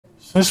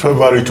Since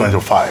February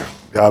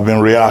 25, there have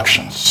been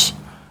reactions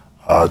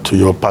to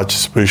your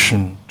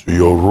participation, to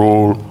your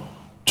role,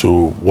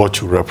 to what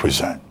you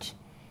represent.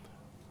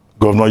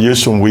 Governor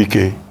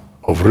Wike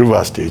of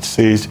Rivers State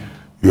says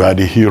you are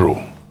the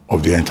hero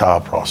of the entire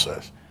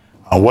process.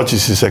 And what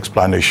is his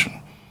explanation?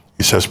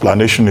 His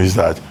explanation is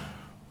that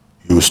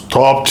you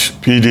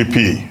stopped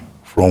PDP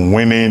from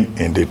winning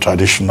in the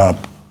traditional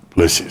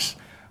places,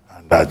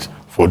 and that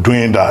for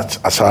doing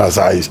that, as far as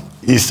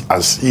he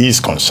is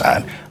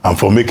concerned, and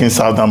for making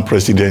Southern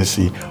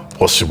presidency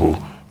possible,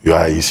 you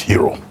are his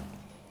hero.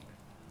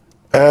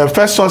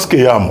 Festus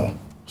Keyamo,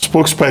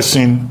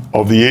 spokesperson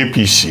of the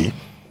APC,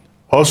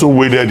 also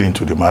waded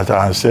into the matter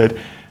and said,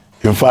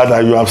 in fact,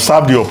 that you have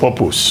served your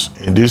purpose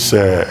in this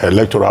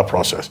electoral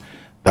process,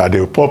 that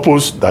the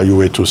purpose that you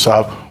were to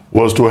serve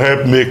was to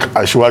help make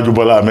Asiwaju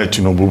Bola Ahmed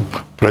Tinubu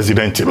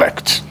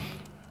president-elect.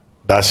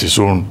 That's his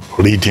own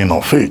reading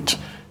of it.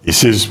 He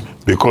says,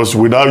 because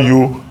without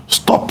you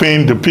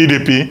stopping the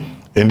PDP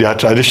in their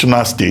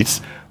traditional states,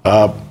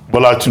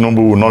 Bola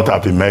Tinubu will not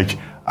have emerged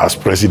as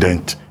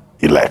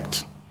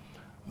president-elect.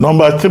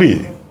 Number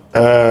 3,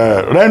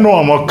 Reno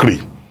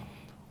Amokri,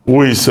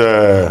 who is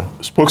a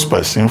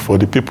spokesperson for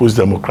the People's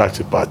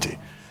Democratic Party,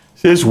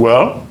 says,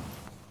 well,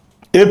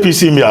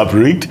 APC may have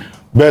rigged,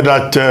 but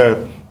that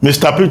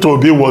Mr. Peter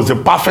Obi was the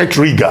perfect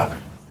rigger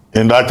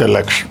in that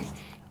election,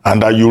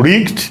 and that you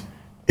rigged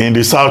in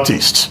the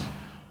Southeast,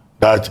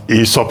 that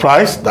he is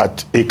surprised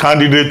that a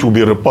candidate will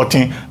be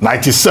reporting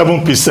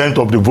 97%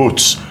 of the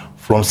votes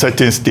from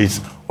certain states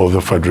of the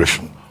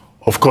Federation.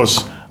 Of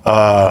course,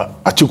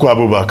 Atiku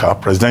Abubakar,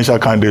 presidential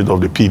candidate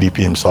of the PDP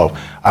himself,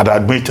 had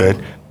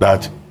admitted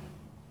that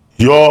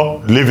your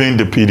leaving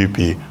the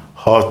PDP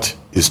hurt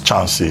his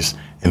chances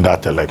in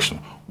that election.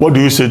 What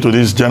do you say to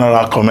these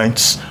general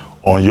comments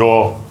on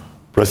your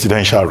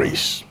presidential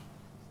race?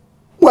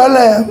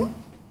 Well,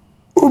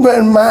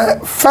 Ruben, my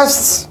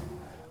first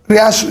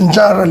reaction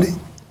generally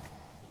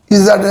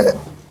is that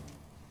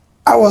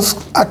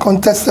I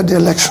contested the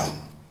election.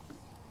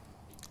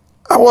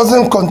 I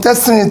wasn't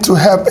contesting it to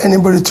help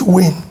anybody to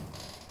win.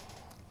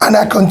 And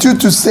I continue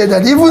to say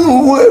that even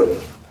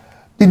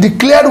the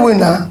declared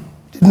winner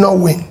did not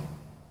win.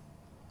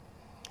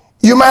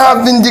 You might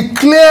have been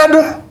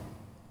declared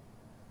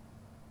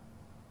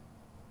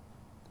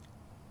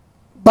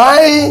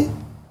by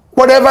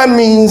whatever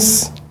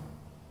means,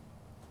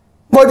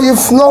 but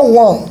you've not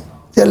won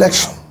the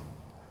election.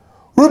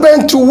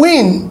 Ruben, to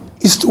win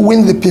is to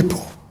win the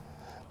people.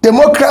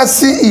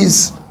 Democracy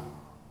is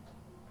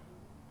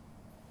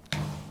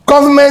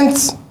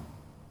government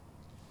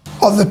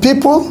of the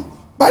people,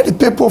 by the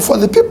people, for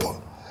the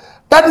people.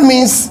 That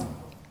means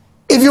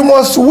if you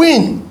must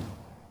win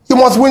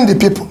the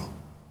people.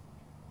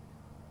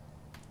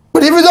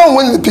 But if you don't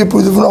win the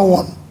people, you've not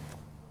won.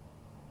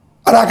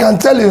 And I can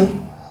tell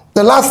you,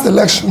 the last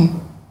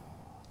election,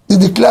 the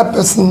declared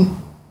person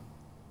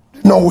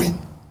did not win.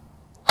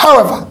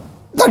 However,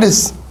 that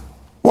is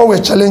what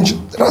we're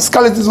challenging. The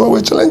rascality is what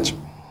we're challenging.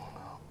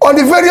 On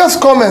the various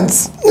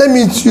comments, let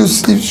me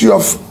use the issue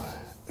of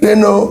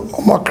Reno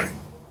Omokri.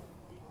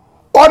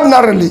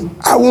 Ordinarily,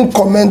 I won't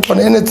comment on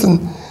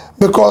anything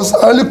because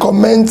I only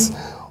comment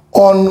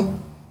on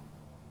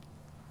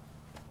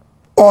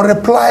or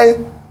reply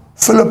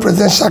fellow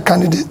presidential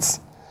candidates,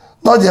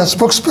 not their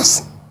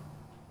spokesperson,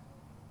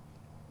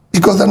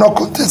 because they're not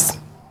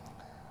contesting.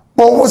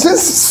 But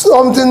since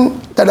something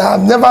that I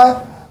have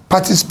never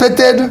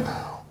participated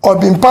or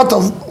been part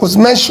of was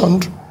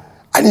mentioned,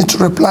 I need to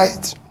reply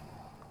it.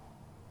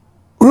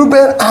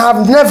 Ruben, I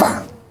have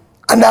never,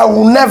 and I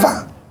will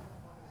never,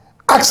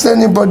 ask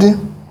anybody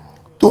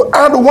to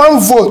add one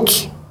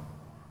vote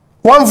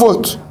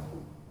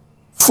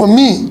for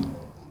me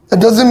that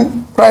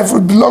doesn't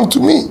rightfully belong to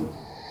me.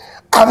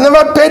 I've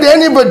never paid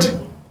anybody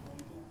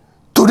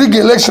to rig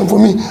election for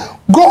me.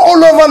 Go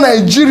all over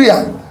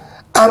Nigeria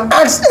and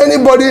ask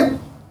anybody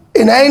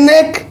in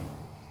INEC,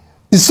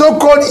 the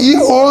so-called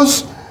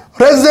EOs,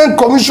 resident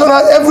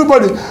commissioners,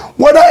 everybody,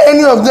 whether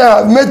any of them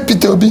have met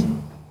Peter Obi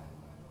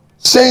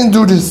saying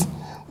do this.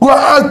 Go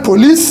and ask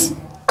police,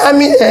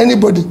 army,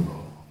 anybody.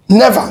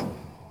 Never.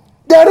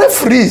 They are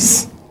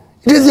referees.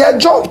 It is their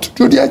job to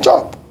do their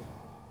job.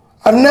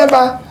 I've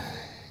never.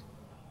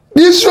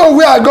 This show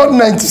where I got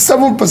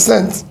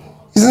 97%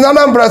 is in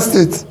Anambra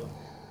State.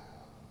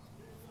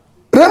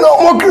 Reno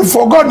Omokri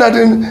forgot that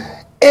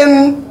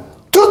in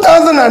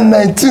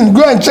 2019,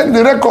 go and check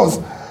the records,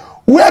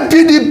 where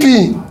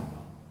PDP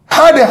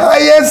had the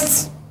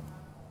highest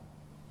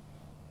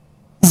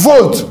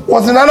vote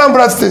was in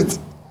Anambra State.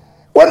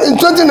 When in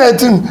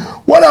 2019,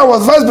 when I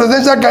was vice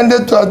presidential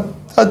candidate to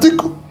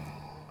Atiku,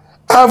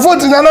 our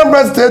vote in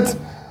Anambra State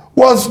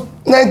was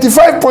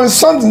 95 point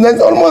something,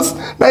 almost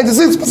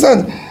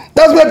 96%.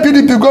 That's where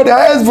PDP got the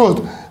highest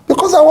vote,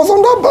 because I was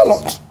on that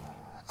ballot.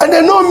 And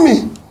they know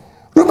me.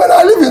 Ruben,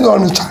 I live in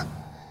Onitsha.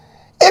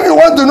 If you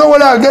want to know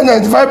whether I get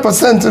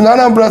 95% in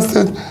Anambra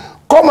State,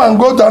 come and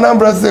go to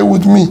Anambra State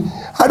with me.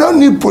 I don't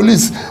need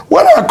police.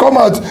 When I come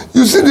out,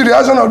 you see the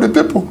reaction of the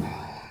people.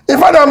 In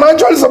fact, I'm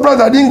actually surprised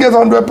I didn't get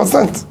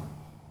 100%.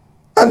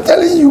 I'm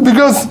telling you,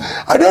 because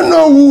I don't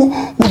know who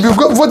will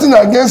be voting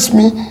against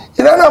me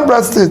in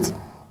Anambra State.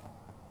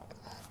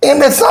 In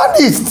the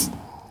Southeast,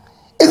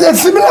 it's a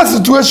similar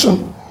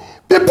situation.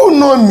 People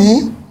know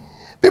me.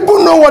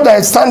 People know what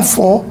I stand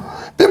for.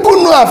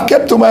 People know I've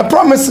kept to my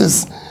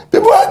promises.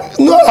 People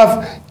know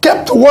I've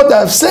kept to what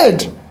I've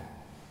said.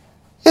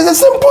 It's a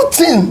simple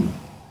thing.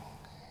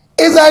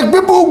 It's like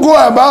people go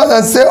about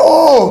and say,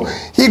 oh,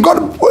 he got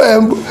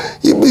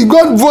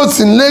votes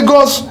in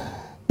Lagos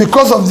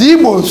because of the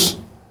Igbos.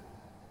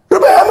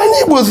 Remember how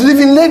many Igbos live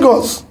in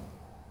Lagos?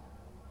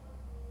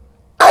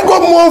 I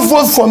got more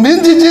votes from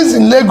indigenes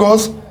in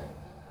Lagos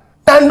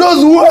than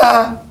those who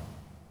are,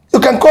 you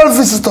can call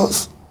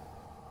visitors.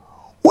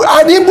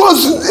 Are the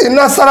Igbos in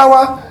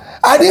Nasarawa?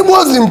 Are the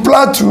Igbos in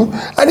Plateau?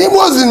 Are the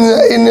Igbos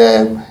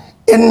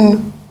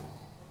in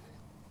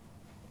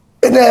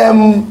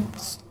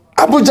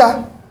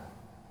Abuja?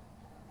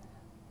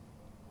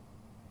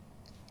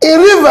 In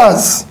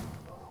Rivers,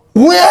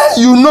 where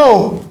you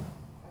know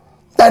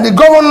that the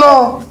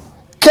governor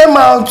came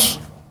out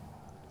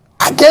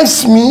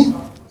against me,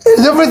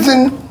 and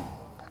everything,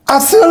 I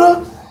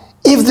said,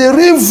 if the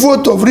real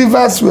vote of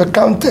Rivers were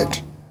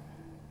counted,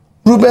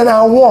 Ruben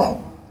I won.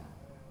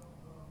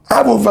 I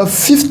have over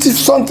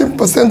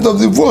 50-something% of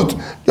the vote.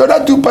 The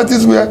other two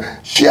parties were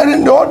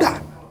sharing the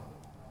order.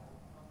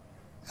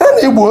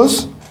 And it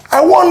was,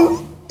 I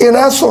won in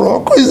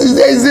Asoro.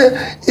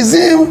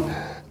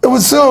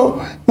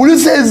 So, will you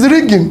say it's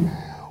rigging?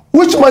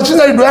 Which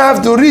machinery do I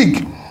have to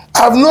rig?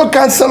 I have no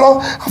councillor,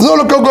 I have no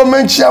local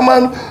government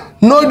chairman,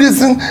 no this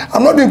thing.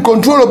 I'm not in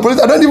control of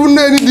police. I don't even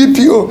know any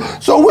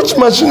DPO. So which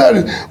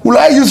machinery will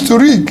I use to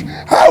rig?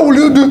 How will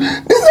you do?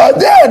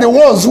 They are the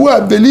ones who I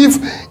believe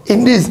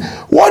in this.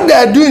 What they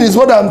are doing is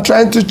what I'm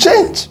trying to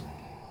change.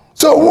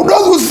 So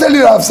those who say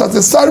you have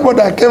satisfied what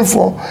I came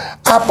for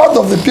are part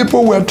of the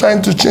people we are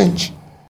trying to change.